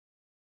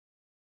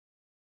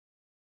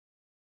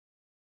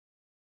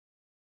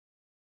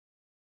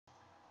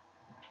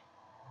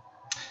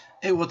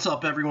Hey, what's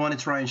up everyone?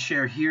 It's Ryan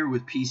Scher here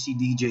with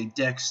PCDJ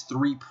DEX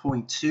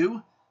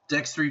 3.2.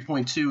 DEX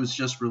 3.2 was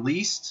just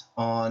released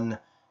on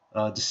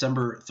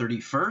December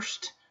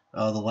 31st,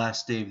 the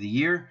last day of the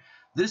year.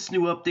 This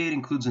new update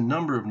includes a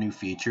number of new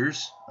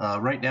features.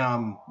 Right now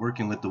I'm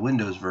working with the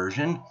Windows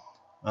version.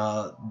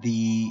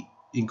 The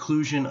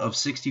inclusion of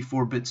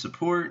 64-bit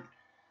support,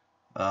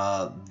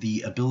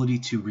 the ability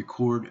to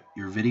record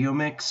your video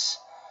mix,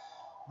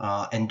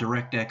 and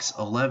DirectX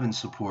 11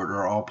 support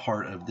are all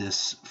part of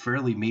this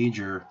fairly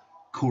major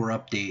core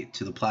update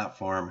to the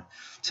platform.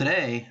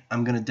 Today,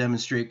 I'm going to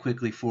demonstrate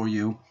quickly for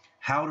you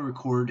how to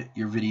record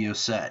your video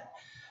set,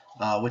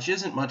 which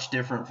isn't much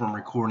different from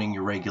recording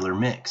your regular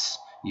mix.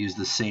 Use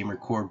the same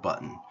record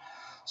button.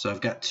 So I've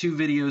got two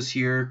videos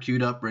here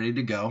queued up, ready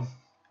to go.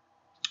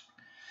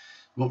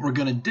 What we're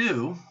going to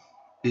do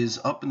is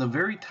up in the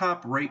very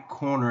top right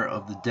corner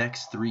of the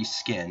DEX 3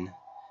 skin,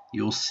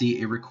 you'll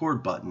see a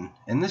record button,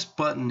 and this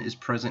button is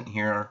present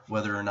here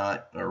whether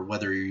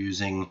you're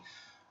using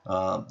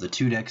the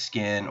 2-deck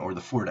skin or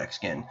the 4-deck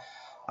skin.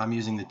 I'm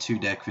using the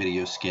 2-deck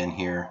video skin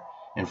here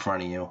in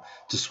front of you.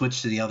 To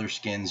switch to the other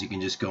skins, you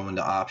can just go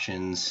into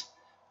options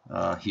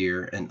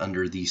here, and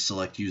under the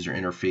select user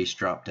interface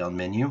drop down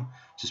menu,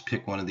 just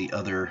pick one of the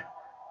other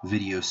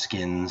video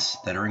skins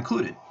that are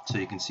included, so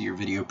you can see your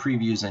video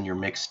previews and your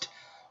mixed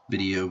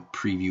video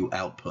preview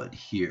output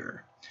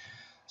here.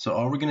 So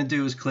all we're going to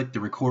do is click the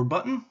record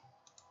button,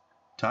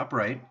 top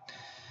right.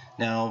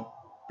 Now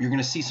you're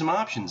going to see some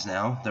options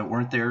now that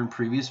weren't there in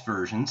previous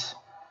versions.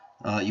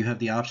 You have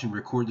the option to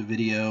record the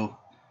video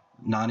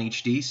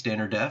non-HD,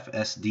 standard def,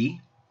 SD,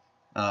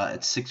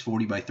 at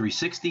 640 by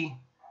 360,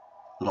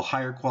 a little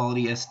higher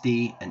quality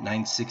SD at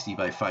 960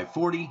 by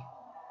 540,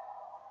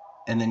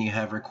 and then you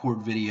have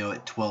record video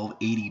at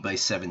 1280 by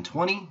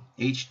 720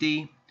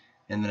 HD,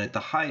 and then at the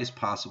highest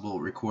possible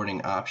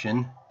recording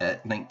option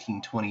at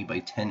 1920 by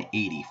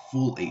 1080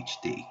 full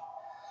HD.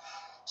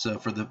 So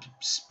for the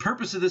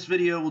purpose of this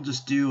video, we'll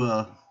just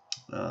do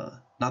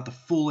not the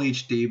full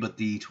HD, but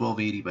the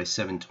 1280 by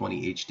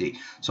 720 HD.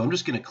 So I'm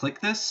just going to click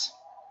this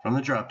from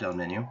the drop down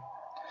menu.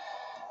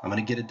 I'm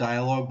going to get a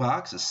dialog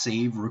box, a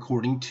save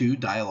recording to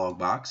dialog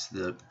box,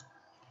 the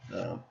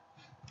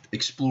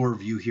Explorer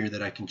view here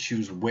that I can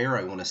choose where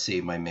I want to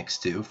save my mix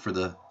to. For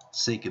the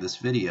sake of this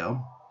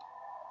video,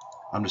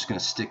 I'm just going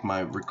to stick my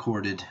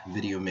recorded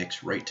video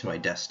mix right to my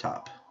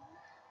desktop,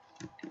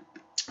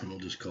 and we'll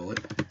just call it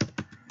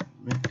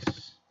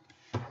mix.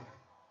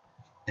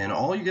 And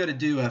all you got to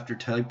do after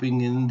typing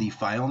in the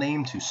file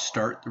name to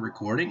start the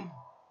recording,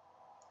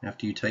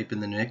 after you type in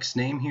the mix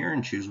name here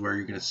and choose where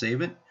you're going to save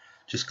it,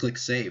 just click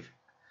save.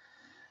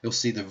 You'll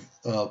see the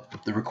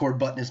record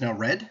button is now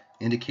red,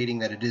 indicating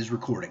that it is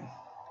recording.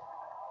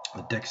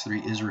 The DEX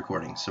 3 is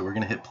recording. So we're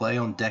going to hit play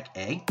on deck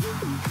A.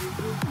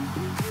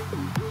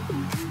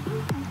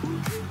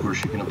 Of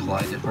course, you can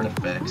apply different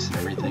effects and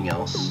everything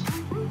else.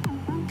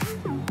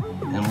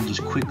 And we'll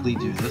just quickly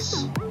do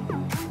this.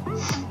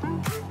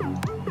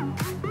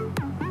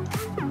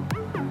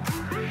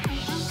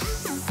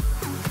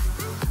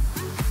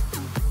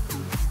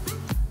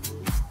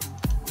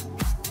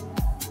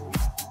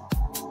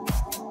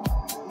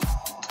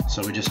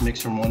 So we just mix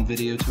from one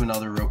video to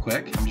another real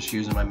quick. I'm just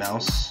using my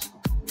mouse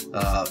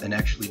and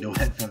actually no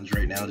headphones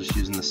right now, just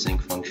using the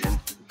sync function.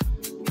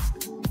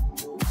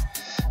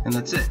 And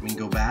that's it. We can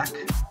go back.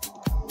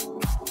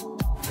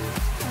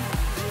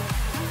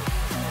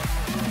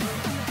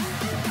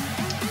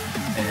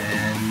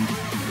 And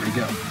there we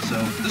go.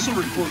 So this will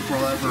record for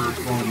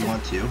however long you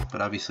want to,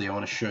 but obviously I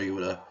want to show you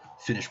what a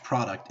finished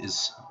product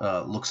is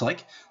looks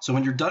like. So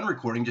when you're done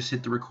recording, just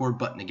hit the record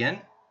button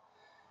again.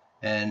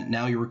 And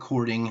now your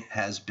recording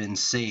has been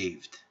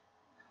saved.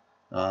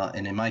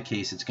 And in my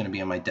case, it's going to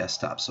be on my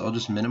desktop. So I'll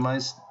just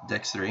minimize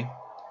DEX 3.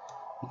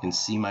 You can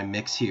see my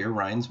mix here,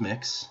 Ryan's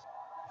mix.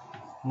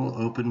 We'll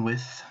open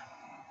with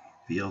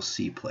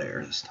VLC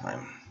player this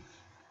time.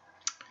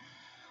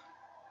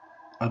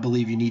 I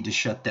believe you need to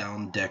shut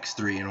down DEX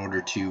 3 in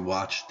order to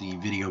watch the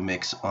video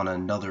mix on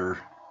another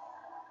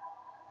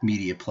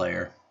media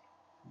player.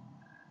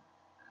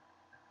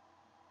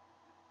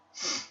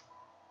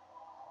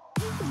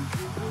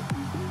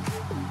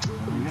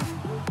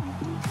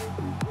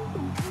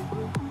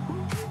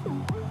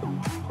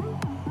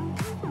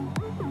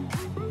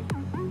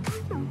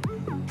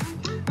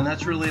 And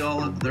that's really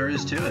all there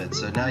is to it.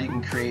 So now you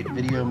can create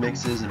video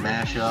mixes and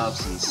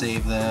mashups and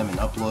save them and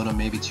upload them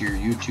maybe to your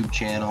YouTube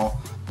channel.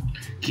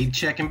 Keep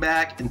checking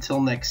back.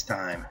 Until next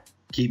time,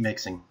 keep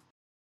mixing.